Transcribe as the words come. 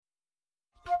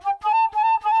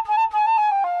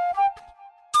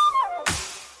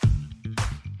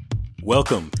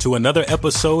Welcome to another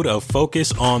episode of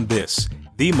Focus on This,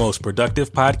 the most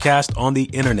productive podcast on the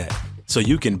internet, so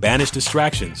you can banish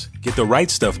distractions, get the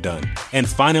right stuff done, and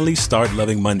finally start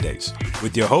loving Mondays.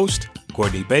 With your host,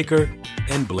 Courtney Baker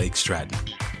and Blake Stratton.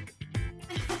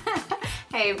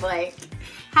 Hey, Blake.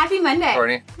 Happy Monday.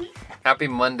 Courtney, happy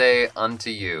Monday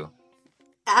unto you.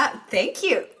 Thank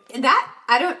you.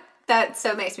 That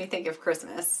so makes me think of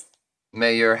Christmas.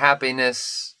 May your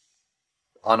happiness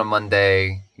on a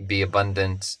Monday be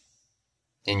abundant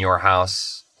in your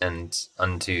house and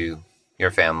unto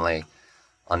your family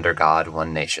under God,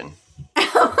 one nation.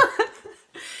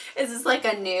 Is this like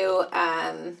a new...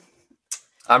 I'm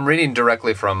reading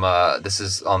directly from, this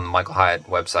is on the Michael Hyatt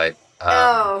website.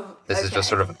 This is just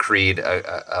sort of a creed,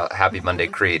 a Happy Monday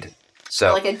creed.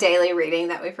 So like a daily reading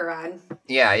that we provide.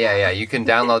 Yeah. You can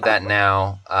download that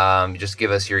now. You just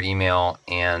give us your email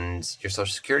and your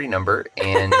social security number,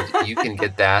 and you can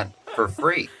get that for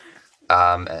free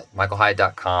at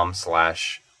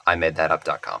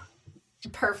michaelhyatt.com/imadethatup.com.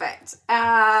 Perfect.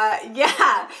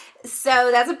 Yeah.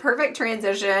 So that's a perfect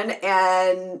transition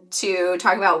and to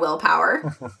talk about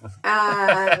willpower.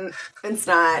 It's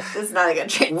not a good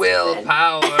transition.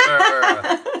 Willpower.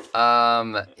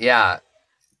 Yeah.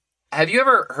 Have you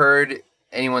ever heard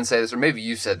anyone say this, or maybe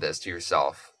you said this to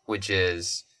yourself, which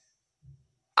is,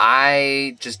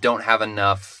 I just don't have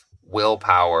enough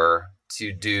willpower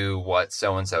to do what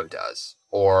so-and-so does.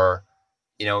 Or,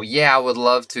 I would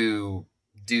love to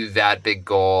do that big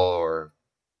goal or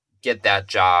get that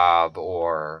job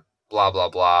or blah, blah,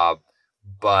 blah.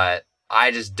 But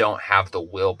I just don't have the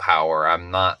willpower. I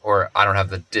don't have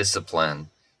the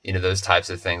discipline, those types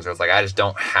of things where it's like, I just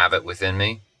don't have it within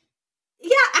me.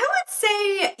 Yeah, I would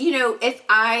say, if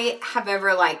I have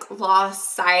ever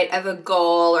lost sight of a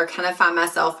goal or kind of find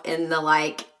myself in the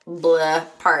blah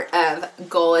part of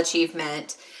goal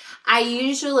achievement, I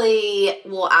usually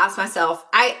will ask myself,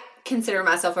 I consider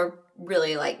myself a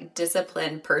really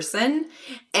disciplined person,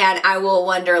 and I will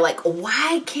wonder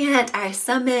why can't I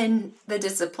summon the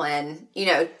discipline?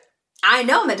 I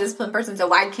know I'm a disciplined person, so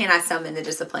why can't I summon the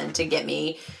discipline to get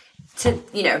me to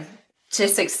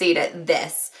succeed at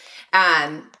this?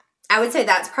 I would say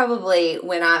that's probably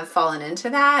when I've fallen into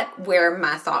that, where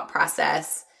my thought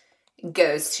process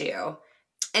goes to.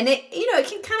 And it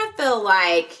can kind of feel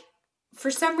like, for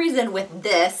some reason with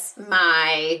this,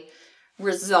 my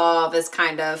resolve is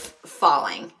kind of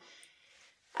falling.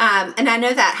 And I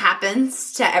know that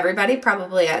happens to everybody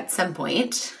probably at some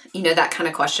point, that kind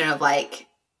of question of I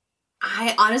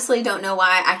honestly don't know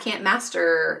why I can't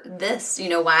master this,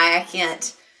 why I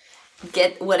can't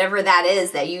get whatever that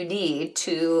is that you need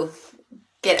to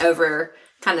get over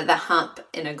kind of the hump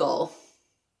in a goal.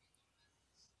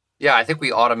 Yeah, I think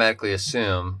we automatically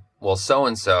assume, well,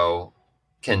 so-and-so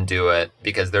can do it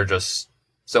because they're just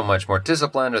so much more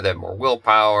disciplined, or they have more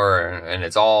willpower, and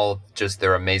it's all just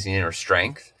their amazing inner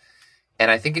strength. And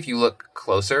I think if you look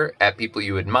closer at people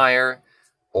you admire,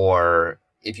 or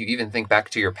if you even think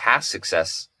back to your past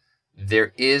success,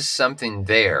 there is something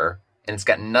there, and it's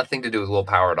got nothing to do with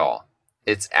willpower at all.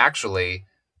 It's actually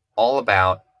all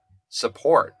about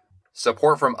support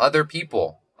from other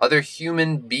people, other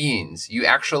human beings. You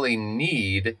actually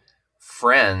need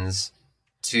friends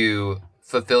to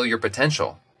fulfill your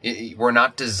potential. We're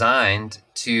not designed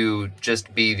to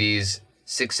just be these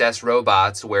success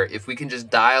robots where if we can just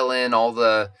dial in all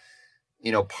the,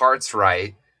 parts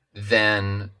right,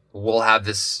 then we'll have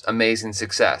this amazing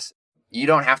success. You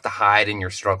don't have to hide in your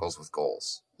struggles with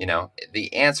goals. The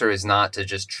answer is not to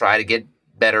just try to get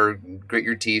better, grit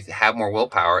your teeth, have more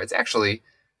willpower. It's actually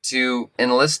to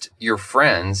enlist your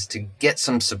friends to get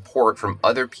some support from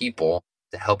other people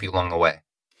to help you along the way.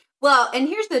 Well, and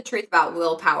here's the truth about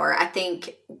willpower. I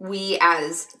think we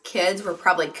as kids were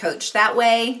probably coached that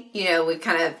way. We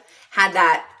kind of had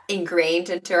that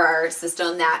ingrained into our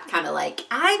system, that kind of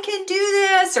I can do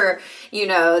this, or,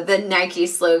 the Nike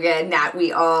slogan that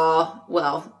we all,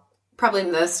 probably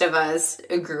most of us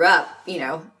grew up,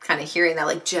 kind of hearing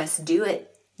that, just do it.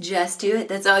 Just do it.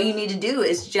 That's all you need to do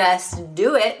is just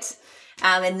do it.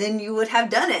 And then you would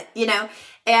have done it,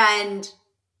 and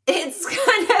it's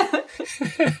kind of...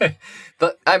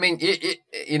 But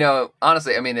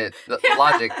honestly, the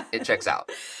logic, it checks out,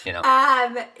 Yeah.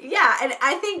 And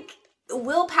I think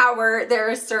willpower, there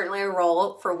is certainly a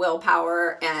role for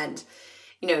willpower and,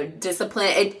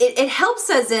 discipline. It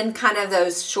helps us in kind of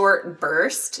those short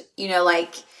bursts,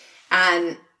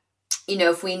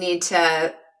 if we need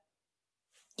to,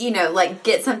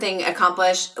 get something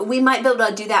accomplished, we might be able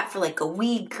to do that for a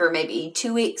week or maybe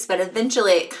 2 weeks, but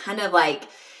eventually it kind of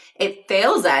it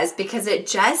fails us because it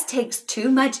just takes too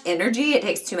much energy. It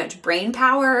takes too much brain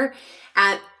power.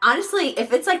 Honestly,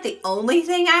 if it's like the only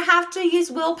thing I have to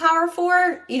use willpower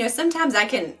for, sometimes I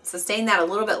can sustain that a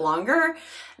little bit longer.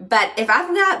 But if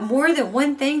I've got more than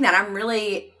one thing that I'm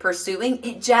really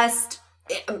pursuing,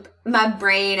 my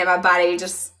brain and my body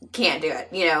just can't do it.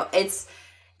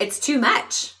 It's too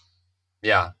much.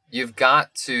 Yeah. You've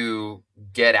got to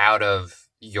get out of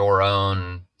your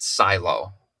own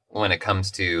silo when it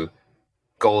comes to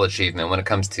goal achievement, when it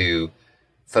comes to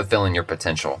fulfilling your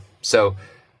potential. So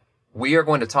we are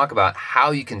going to talk about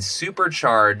how you can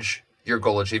supercharge your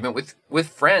goal achievement with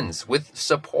friends, with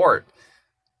support.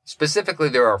 Specifically,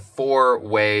 there are 4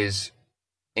 ways: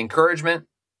 encouragement,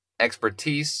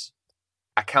 expertise,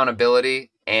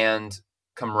 accountability, and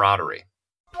camaraderie.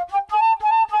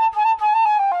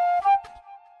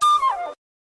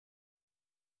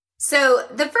 So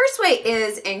the first way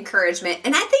is encouragement.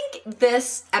 And I think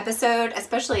this episode,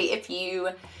 especially if you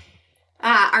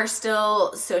are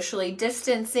still socially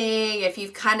distancing, if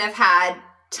you've kind of had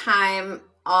time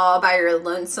all by your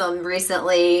lonesome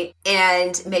recently,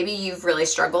 and maybe you've really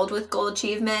struggled with goal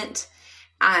achievement,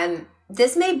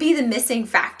 this may be the missing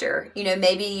factor.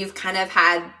 Maybe you've kind of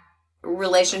had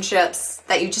relationships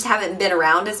that you just haven't been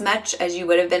around as much as you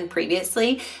would have been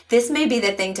previously. This may be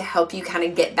the thing to help you kind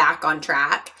of get back on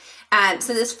track.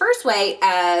 So this first way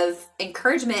of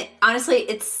encouragement, honestly,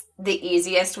 it's the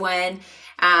easiest one.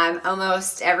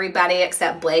 Almost everybody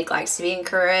except Blake likes to be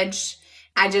encouraged.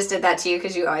 I just did that to you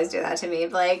because you always do that to me,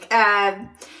 Blake. But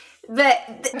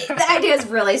the idea is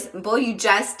really simple. You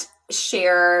just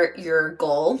share your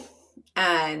goal.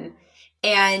 And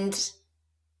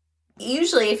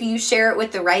usually if you share it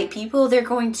with the right people, they're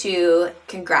going to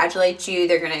congratulate you.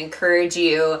 They're going to encourage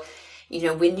you.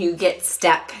 When you get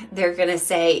stuck, they're going to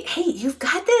say, hey, you've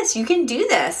got this. You can do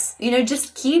this.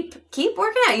 Just keep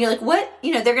working at it. You're like, what?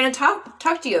 They're going to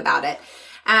talk to you about it.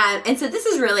 And so this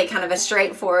is really kind of a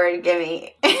straightforward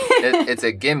gimme. It's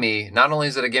a gimme. Not only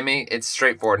is it a gimme, it's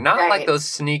straightforward. Not like those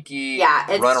sneaky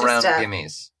run around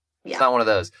gimmies. Yeah, it's not one of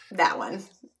those. That one.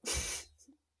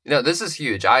 This is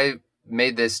huge. I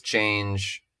made this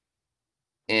change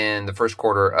in the first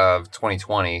quarter of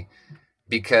 2020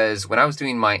 because when I was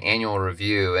doing my annual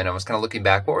review and I was kind of looking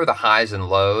back, what were the highs and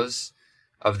lows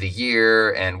of the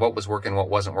year and what was working, what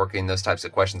wasn't working, those types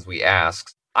of questions we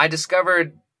asked, I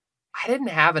discovered I didn't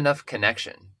have enough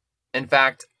connection. In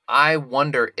fact, I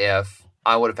wonder if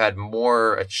I would have had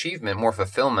more achievement, more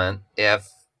fulfillment if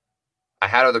I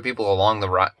had other people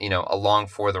along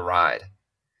for the ride.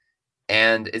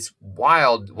 And it's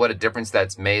wild what a difference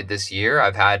that's made this year.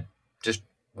 I've had just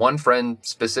one friend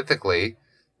specifically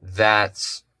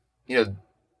that's,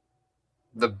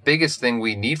 the biggest thing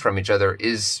we need from each other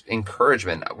is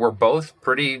encouragement. We're both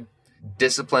pretty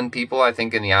disciplined people, I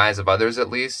think, in the eyes of others at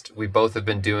least. We both have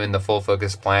been doing the full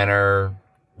focus planner,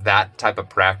 that type of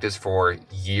practice for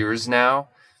years now.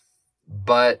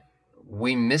 But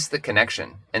we miss the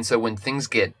connection. And so when things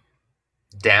get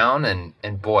down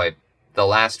and boy, the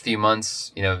last few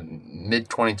months, mid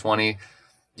 2020,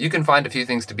 you can find a few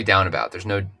things to be down about.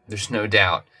 There's no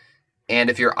doubt. And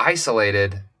if you're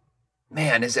isolated,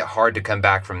 man, is it hard to come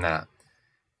back from that.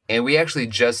 And we actually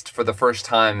just, for the first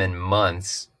time in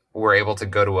months, were able to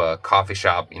go to a coffee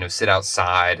shop, sit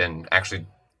outside and actually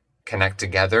connect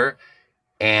together.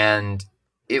 And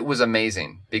it was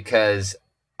amazing because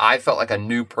I felt like a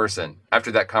new person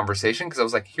after that conversation because I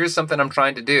was like, here's something I'm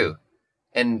trying to do.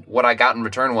 And what I got in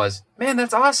return was, man,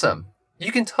 that's awesome.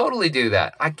 You can totally do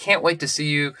that. I can't wait to see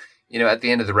you, at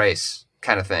the end of the race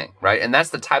kind of thing, right? And that's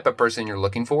the type of person you're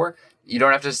looking for. You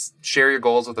don't have to share your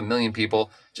goals with 1 million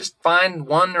people. Just find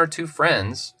 1 or 2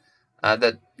 friends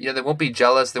that, they won't be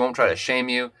jealous. They won't try to shame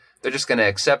you. They're just going to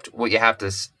accept what you have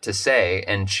to say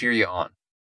and cheer you on.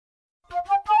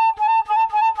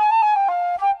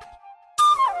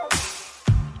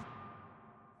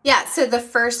 Yeah, so the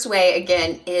first way,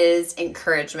 again, is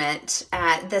encouragement.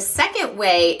 The second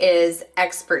way is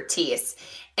expertise.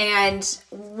 And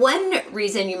one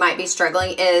reason you might be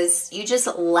struggling is you just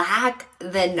lack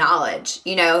the knowledge.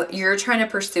 You're trying to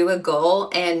pursue a goal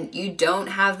and you don't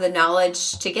have the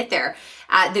knowledge to get there.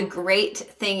 The great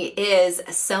thing is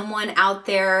someone out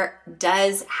there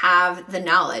does have the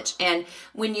knowledge. And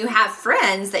when you have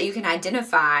friends that you can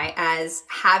identify as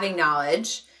having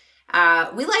knowledge,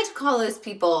 we like to call those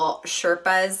people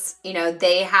Sherpas.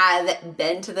 They have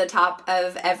been to the top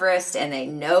of Everest and they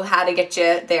know how to get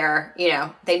you there.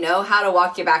 They know how to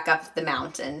walk you back up the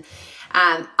mountain.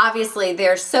 Obviously,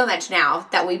 there's so much now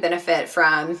that we benefit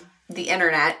from the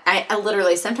internet. I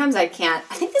literally, sometimes I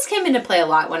think this came into play a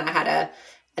lot when I had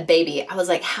a baby. I was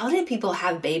like, how did people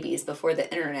have babies before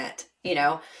the internet?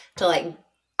 To like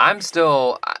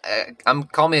I'm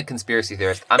call me a conspiracy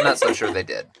theorist. I'm not so sure they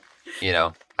did.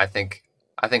 I think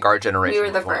our generation We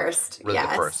were the first. Really yes.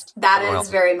 the first. That Everyone is else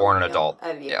very was born an millennial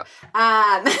adult. of you.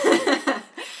 Yeah.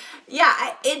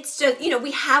 Yeah, it's just,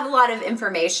 we have a lot of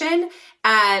information.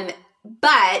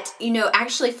 But,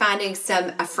 actually finding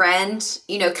a friend,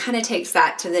 kind of takes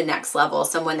that to the next level.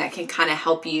 Someone that can kind of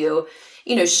help you,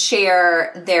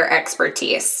 share their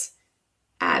expertise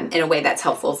in a way that's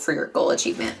helpful for your goal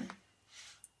achievement.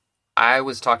 I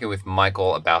was talking with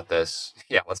Michael about this.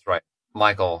 Yeah, that's right.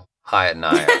 Michael Hyatt and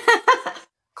I are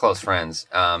close friends.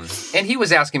 And he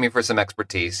was asking me for some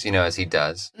expertise, as he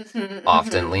does.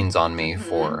 Often leans on me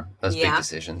for those big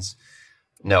decisions.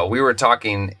 No, we were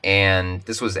talking, and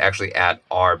this was actually at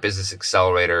our Business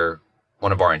Accelerator,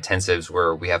 one of our intensives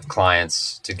where we have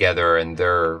clients together and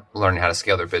they're learning how to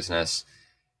scale their business.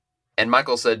 And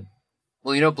Michael said,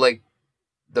 well, Blake,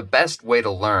 the best way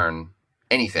to learn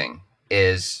anything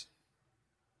is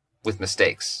with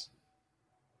mistakes.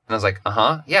 And I was like,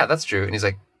 yeah, that's true. And he's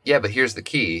like, yeah, but here's the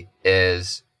key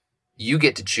is you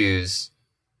get to choose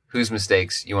whose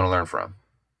mistakes you want to learn from,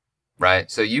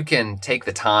 right? So you can take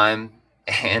the time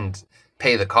and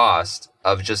pay the cost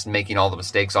of just making all the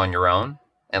mistakes on your own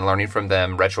and learning from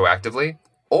them retroactively,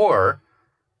 or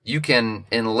you can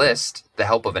enlist the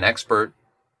help of an expert,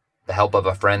 the help of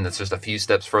a friend that's just a few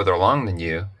steps further along than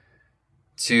you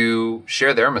to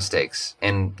share their mistakes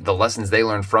and the lessons they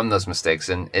learned from those mistakes.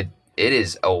 And it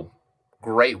is a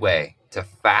great way to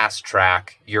fast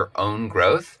track your own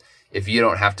growth if you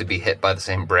don't have to be hit by the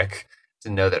same brick to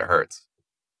know that it hurts.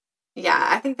 Yeah,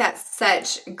 I think that's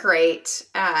such great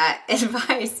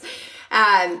advice.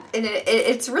 And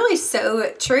it's really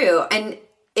so true. And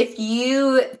if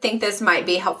you think this might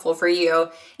be helpful for you,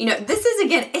 this is,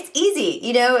 again, it's easy.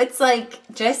 It's like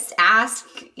just ask,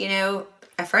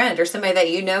 a friend or somebody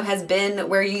that has been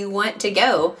where you want to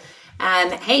go.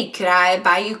 Hey, could I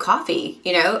buy you coffee?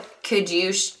 Could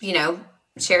you,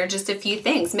 share just a few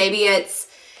things? Maybe it's,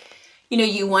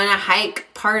 you want to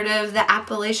hike part of the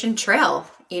Appalachian Trail.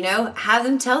 Have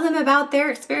them tell them about their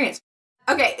experience.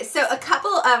 Okay, so a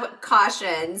couple of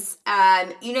cautions.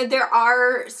 There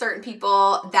are certain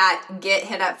people that get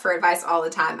hit up for advice all the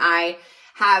time. I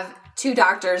have 2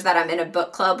 doctors that I'm in a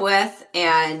book club with,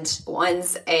 and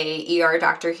one's a ER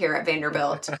doctor here at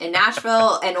Vanderbilt in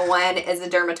Nashville, and one is a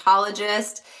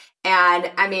dermatologist. And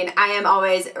I am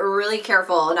always really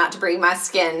careful not to bring my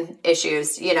skin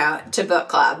issues, to book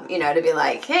club, to be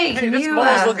like, hey, this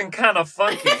mole's looking kind of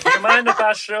funky. Do you mind if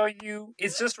I show you?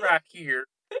 It's just right here.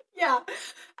 Yeah.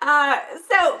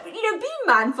 So, be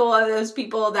mindful of those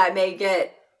people that may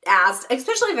get asked,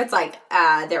 especially if it's like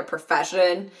their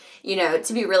profession,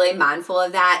 to be really mindful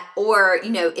of that. Or,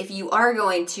 if you are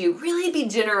going to really be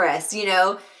generous,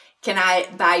 can I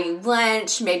buy you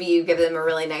lunch? Maybe you give them a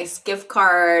really nice gift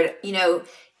card, and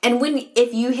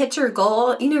if you hit your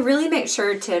goal, really make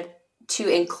sure to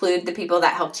include the people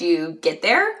that helped you get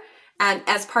there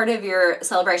as part of your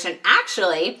celebration.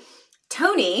 Actually,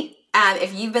 Tony,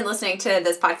 if you've been listening to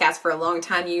this podcast for a long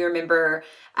time, you remember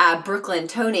Brooklyn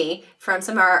Tony from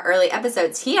some of our early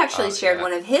episodes. He actually shared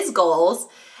one of his goals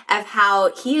of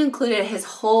how he included his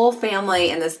whole family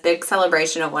in this big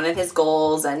celebration of one of his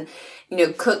goals and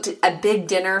cooked a big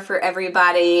dinner for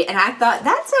everybody. And I thought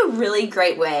that's a really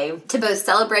great way to both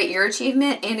celebrate your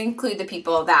achievement and include the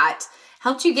people that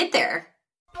helped you get there.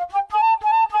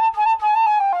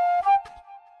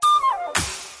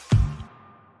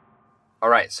 All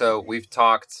right, so we've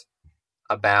talked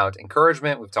about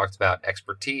encouragement. We've talked about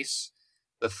expertise.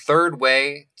 The third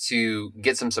way to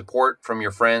get some support from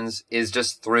your friends is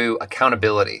just through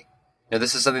accountability.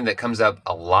 This is something that comes up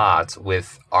a lot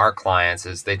with our clients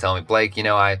is they tell me, Blake,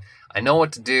 I know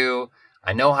what to do.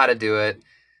 I know how to do it.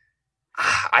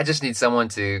 I just need someone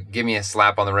to give me a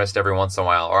slap on the wrist every once in a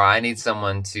while, or I need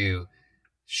someone to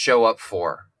show up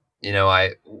for.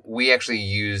 We actually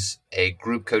use a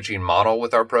group coaching model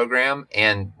with our program.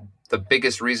 And the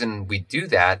biggest reason we do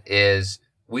that is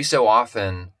we so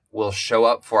often will show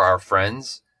up for our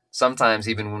friends, sometimes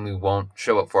even when we won't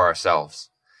show up for ourselves.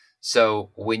 So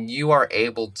when you are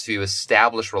able to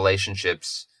establish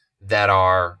relationships that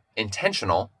are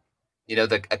intentional,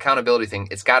 the accountability thing,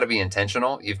 it's got to be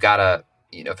intentional. You've got to,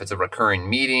 if it's a recurring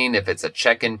meeting, if it's a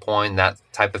check-in point, that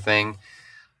type of thing.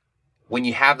 When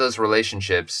you have those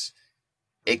relationships,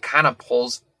 it kind of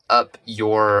pulls up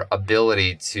your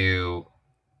ability to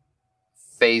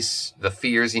face the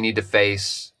fears you need to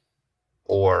face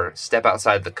or step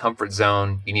outside the comfort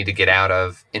zone you need to get out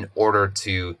of in order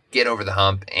to get over the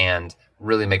hump and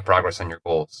really make progress on your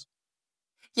goals.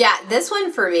 Yeah, this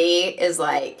one for me is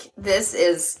like,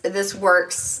 this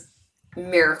works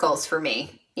miracles for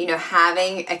me.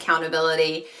 having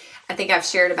accountability. I think I've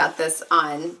shared about this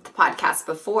on the podcast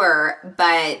before,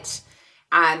 but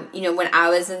when I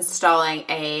was installing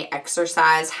a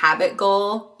exercise habit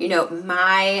goal,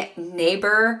 my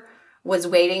neighbor was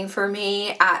waiting for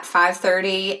me at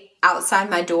 5:30 outside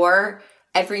my door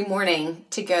every morning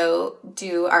to go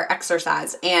do our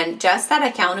exercise. And just that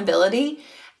accountability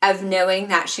of knowing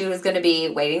that she was going to be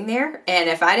waiting there. And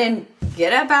if I didn't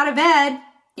get up out of bed,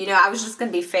 I was just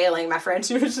going to be failing my friend.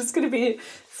 She was just going to be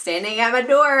standing at my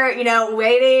door,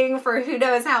 waiting for who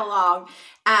knows how long.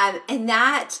 And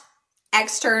that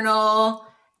external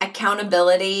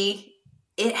accountability,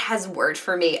 it has worked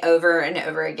for me over and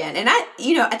over again. And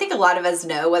I think a lot of us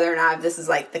know whether or not this is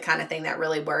like the kind of thing that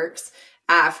really works.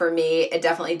 For me, it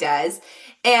definitely does.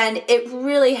 And it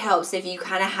really helps if you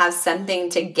kind of have something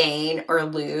to gain or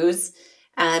lose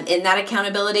in that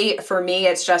accountability. For me,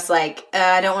 it's just like,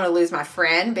 I don't want to lose my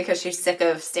friend because she's sick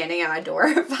of standing at my door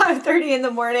at 5:30 in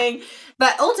the morning.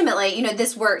 But ultimately,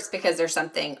 this works because there's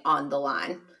something on the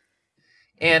line.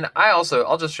 And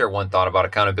I'll just share one thought about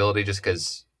accountability, just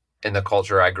because in the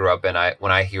culture I grew up in,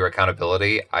 when I hear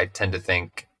accountability, I tend to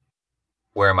think,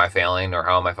 where am I failing, or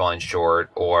how am I falling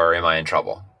short, or am I in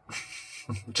trouble?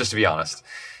 Just to be honest.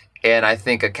 And I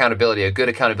think a good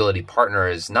accountability partner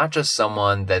is not just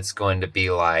someone that's going to be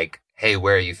like, hey,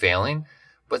 where are you failing?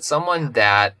 But someone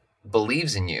that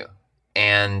believes in you,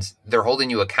 and they're holding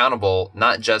you accountable,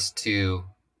 not just to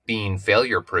being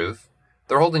failure proof.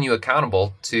 They're holding you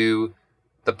accountable to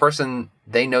the person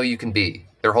they know you can be.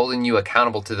 They're holding you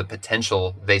accountable to the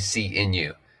potential they see in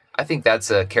you. I think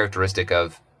that's a characteristic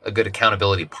of a good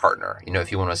accountability partner.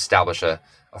 If you want to establish a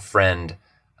friend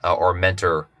or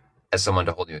mentor as someone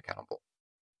to hold you accountable.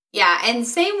 Yeah. And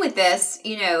same with this,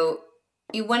 you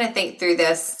want to think through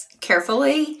this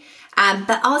carefully,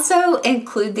 but also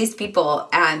include these people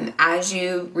as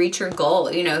you reach your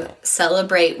goal,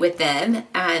 celebrate with them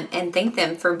and thank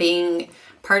them for being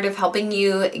part of helping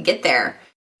you get there.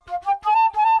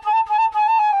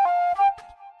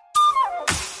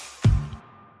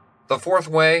 The fourth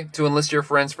way to enlist your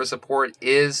friends for support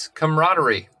is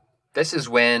camaraderie. This is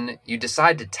when you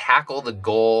decide to tackle the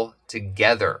goal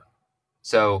together.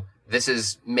 So this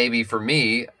is maybe for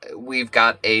me, we've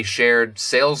got a shared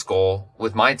sales goal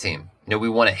with my team. We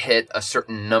want to hit a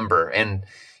certain number, and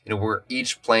we're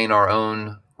each playing our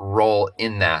own role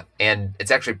in that. And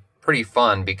it's actually pretty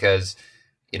fun because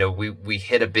we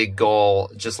hit a big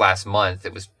goal just last month.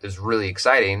 It was really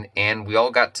exciting, and we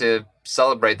all got to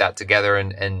celebrate that together,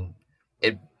 and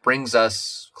it brings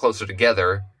us closer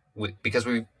together because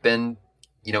we've been,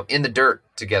 in the dirt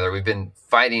together. We've been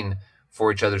fighting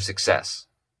for each other's success.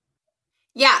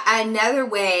 Yeah, another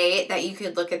way that you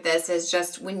could look at this is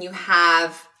just when you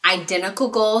have identical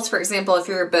goals. For example, if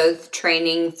you're both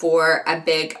training for a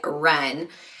big run,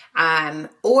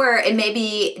 or it may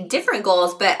be different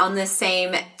goals, but on the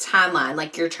same timeline,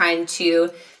 like you're trying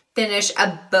to finish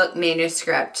a book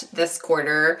manuscript this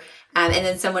quarter, and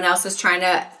then someone else is trying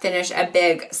to finish a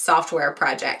big software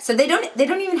project. So they don't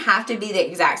even have to be the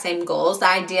exact same goals. The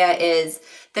idea is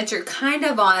that you're kind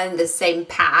of on the same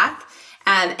path,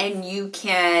 and you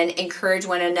can encourage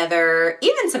one another,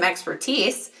 even some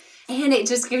expertise. And it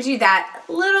just gives you that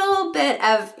little bit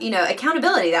of,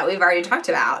 accountability that we've already talked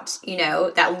about,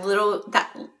 that little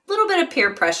bit of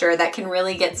peer pressure that can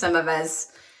really get some of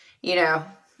us,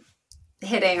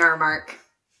 hitting our mark.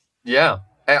 Yeah.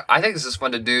 I think this is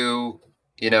fun to do,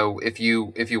 if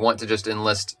you want to just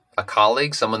enlist a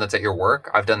colleague, someone that's at your work.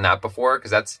 I've done that before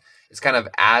because it's kind of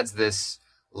adds this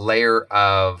layer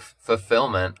of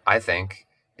fulfillment, I think,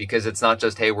 because it's not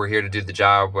just, hey, we're here to do the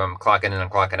job, I'm clocking in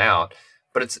and clocking out,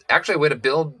 but it's actually a way to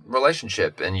build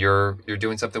relationship, and you're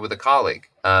doing something with a colleague.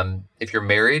 If you're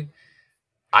married,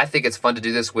 I think it's fun to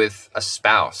do this with a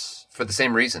spouse for the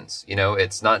same reasons.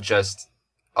 It's not just,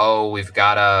 oh, we've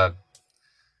got to,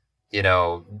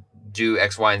 do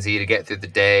X, Y, and Z to get through the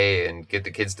day and get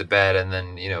the kids to bed and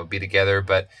then, be together.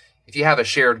 But if you have a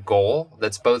shared goal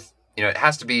that's both, it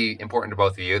has to be important to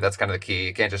both of you. That's kind of the key.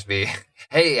 It can't just be,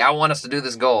 hey, I want us to do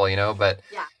this goal, but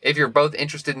yeah. If you're both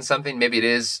interested in something, maybe it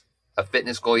is a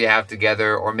fitness goal you have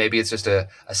together, or maybe it's just a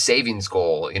savings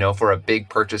goal, for a big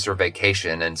purchase or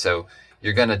vacation. And so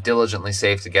you're going to diligently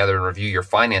save together and review your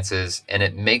finances, and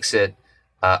it makes it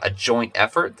a joint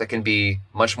effort that can be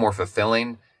much more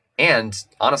fulfilling and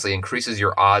honestly increases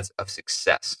your odds of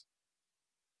success.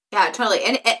 Yeah, totally.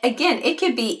 And again, it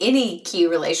could be any key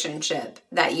relationship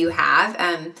that you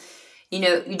have.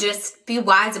 You just be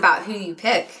wise about who you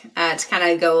pick to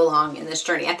kind of go along in this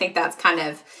journey. I think that's kind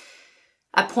of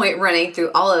a point running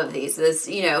through all of these is,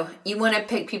 you want to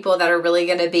pick people that are really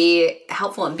going to be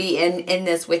helpful and be in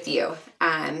this with you.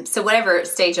 So whatever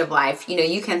stage of life,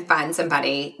 you can find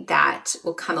somebody that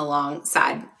will come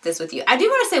alongside this with you. I do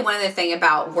want to say one other thing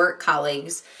about work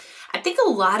colleagues. I think a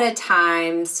lot of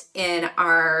times in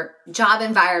our job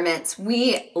environments,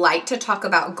 we like to talk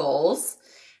about goals.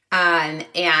 And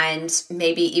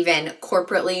maybe even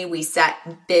corporately, we set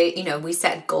we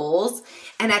set goals.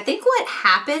 And I think what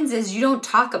happens is you don't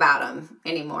talk about them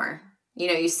anymore.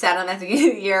 You set them at the beginning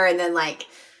of the year, and then like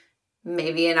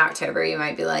maybe in October, you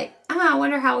might be like, I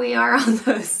wonder how we are on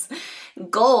those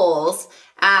goals.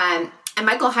 At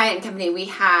Michael Hyatt and Company, we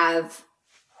have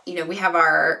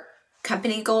our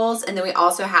company goals, and then we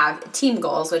also have team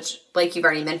goals, which like you've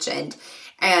already mentioned.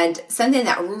 And something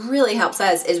that really helps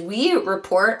us is we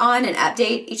report on and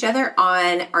update each other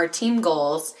on our team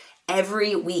goals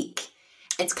every week.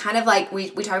 It's kind of like we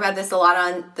talk about this a lot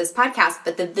on this podcast,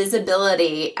 but the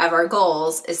visibility of our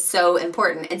goals is so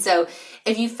important. And so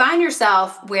if you find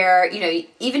yourself where,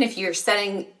 even if you're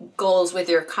setting goals with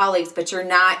your colleagues, but you're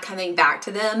not coming back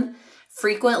to them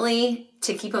frequently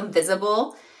to keep them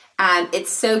visible,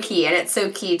 it's so key. And it's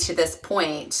so key to this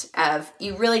point of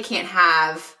you really can't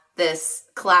have this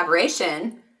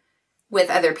collaboration with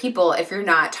other people if you're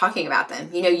not talking about them.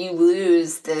 You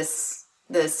lose this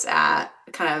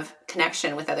kind of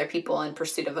connection with other people in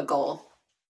pursuit of a goal.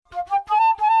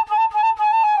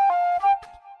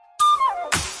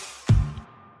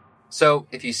 So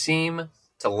if you seem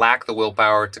to lack the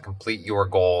willpower to complete your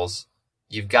goals,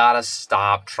 you've got to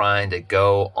stop trying to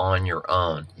go on your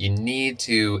own. You need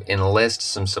to enlist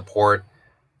some support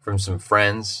from some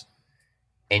friends,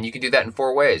 and you can do that in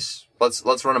 4 ways.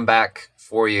 Let's run them back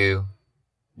for you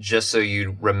just so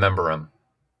you remember them.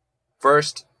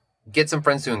 First, get some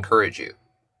friends to encourage you.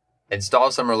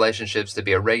 Install some relationships to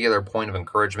be a regular point of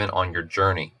encouragement on your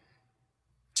journey.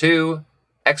 2,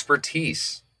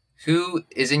 expertise. Who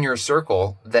is in your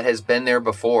circle that has been there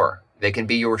before? They can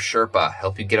be your Sherpa,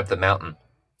 help you get up the mountain.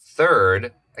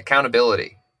 3rd,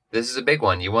 accountability. This is a big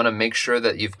one. You want to make sure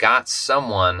that you've got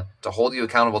someone to hold you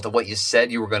accountable to what you said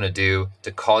you were going to do,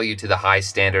 to call you to the high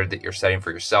standard that you're setting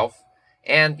for yourself,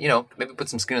 and, maybe put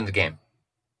some skin in the game.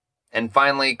 And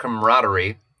finally,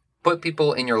 camaraderie. Put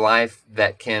people in your life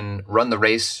that can run the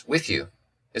race with you,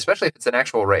 especially if it's an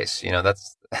actual race.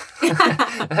 That's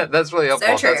that's really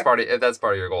helpful. So true. If that's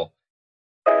part of your goal.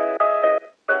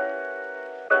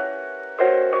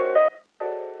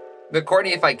 But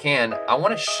Courtney, if I can, I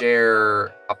want to share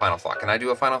a final thought. Can I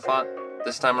do a final thought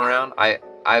this time around?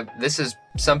 This is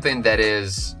something that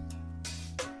is,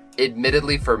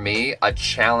 admittedly for me, a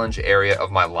challenge area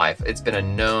of my life. It's been a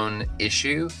known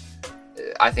issue.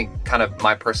 I think kind of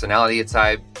my personality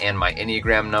type and my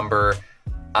Enneagram number,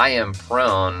 I am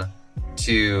prone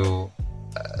to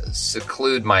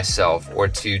seclude myself or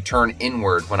to turn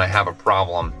inward when I have a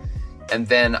problem. And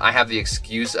then I have the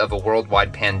excuse of a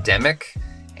worldwide pandemic,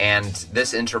 and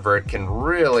this introvert can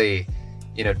really,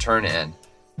 turn in.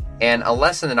 And a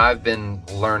lesson that I've been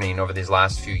learning over these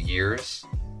last few years,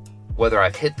 whether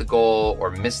I've hit the goal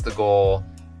or missed the goal,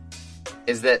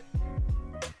 is that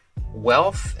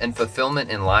wealth and fulfillment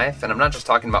in life, and I'm not just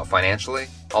talking about financially,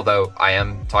 although I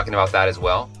am talking about that as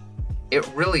well, it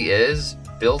really is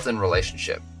built in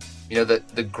relationship.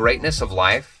 The greatness of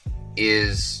life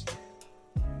is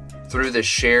through the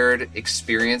shared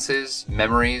experiences,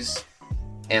 memories,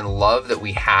 and love that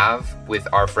we have with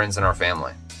our friends and our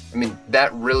family. I mean,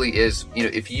 that really is,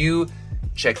 if you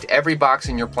checked every box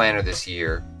in your planner this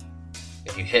year,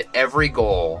 if you hit every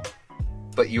goal,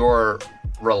 but your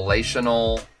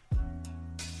relational,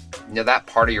 that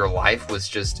part of your life was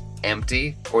just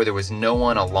empty, or there was no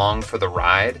one along for the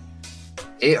ride,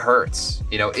 it hurts.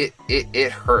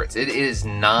 It hurts. It is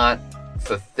not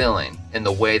fulfilling in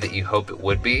the way that you hope it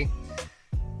would be.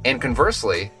 And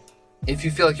conversely, if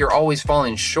you feel like you're always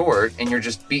falling short and you're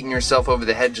just beating yourself over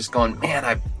the head, just going, man,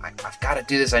 I've got to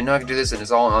do this. I know I can do this, and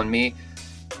it's all on me.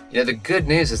 The good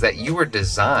news is that you were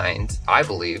designed, I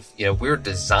believe, we're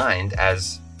designed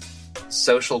as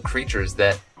social creatures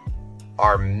that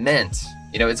are meant,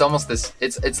 it's almost this,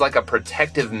 it's like a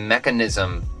protective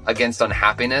mechanism against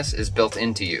unhappiness is built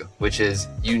into you, which is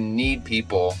you need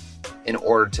people in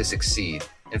order to succeed.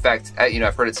 In fact,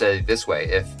 I've heard it said this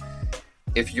way,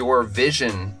 if your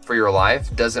vision for your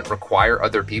life doesn't require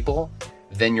other people,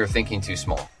 then you're thinking too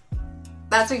small.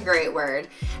 That's a great word.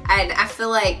 And I feel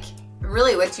like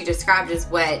really what you described is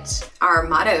what our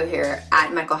motto here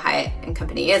at Michael Hyatt and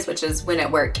Company is, which is win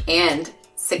at work and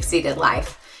succeed in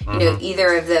life. Mm-hmm.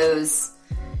 Either of those,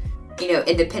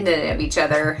 independent of each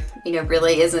other,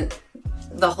 really isn't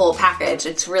the whole package.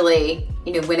 It's really,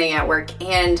 winning at work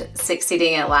and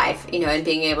succeeding at life, and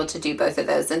being able to do both of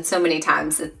those. And so many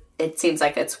times it seems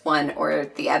like it's one or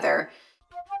the other.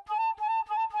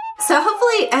 So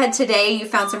hopefully today you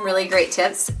found some really great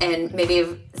tips, and maybe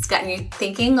it's gotten you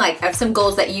thinking like of some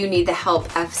goals that you need the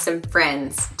help of some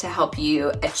friends to help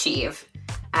you achieve.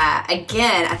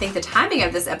 Again, I think the timing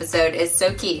of this episode is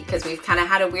so key because we've kind of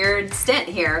had a weird stint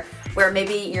here where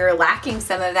maybe you're lacking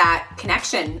some of that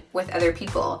connection with other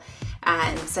people.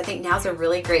 And so I think now's a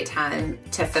really great time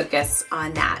to focus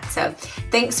on that. So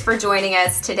thanks for joining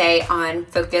us today on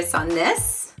Focus on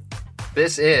This.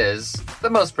 This is the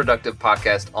most productive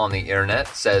podcast on the internet,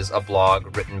 says a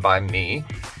blog written by me.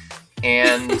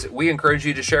 And we encourage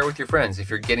you to share it with your friends. If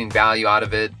you're getting value out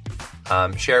of it,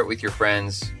 share it with your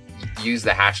friends. Use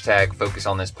the hashtag Focus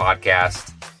on This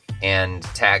podcast and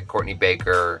tag Courtney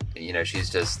Baker. You know, she's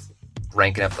just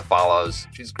ranking up the follows.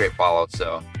 She's a great follow.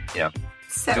 So, you know,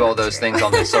 do all those things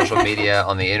on the social media,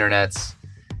 on the internets.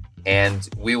 And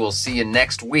we will see you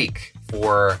next week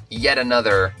for yet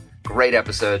another great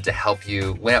episode to help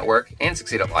you win at work and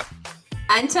succeed at life.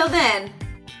 Until then,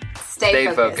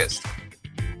 stay focused.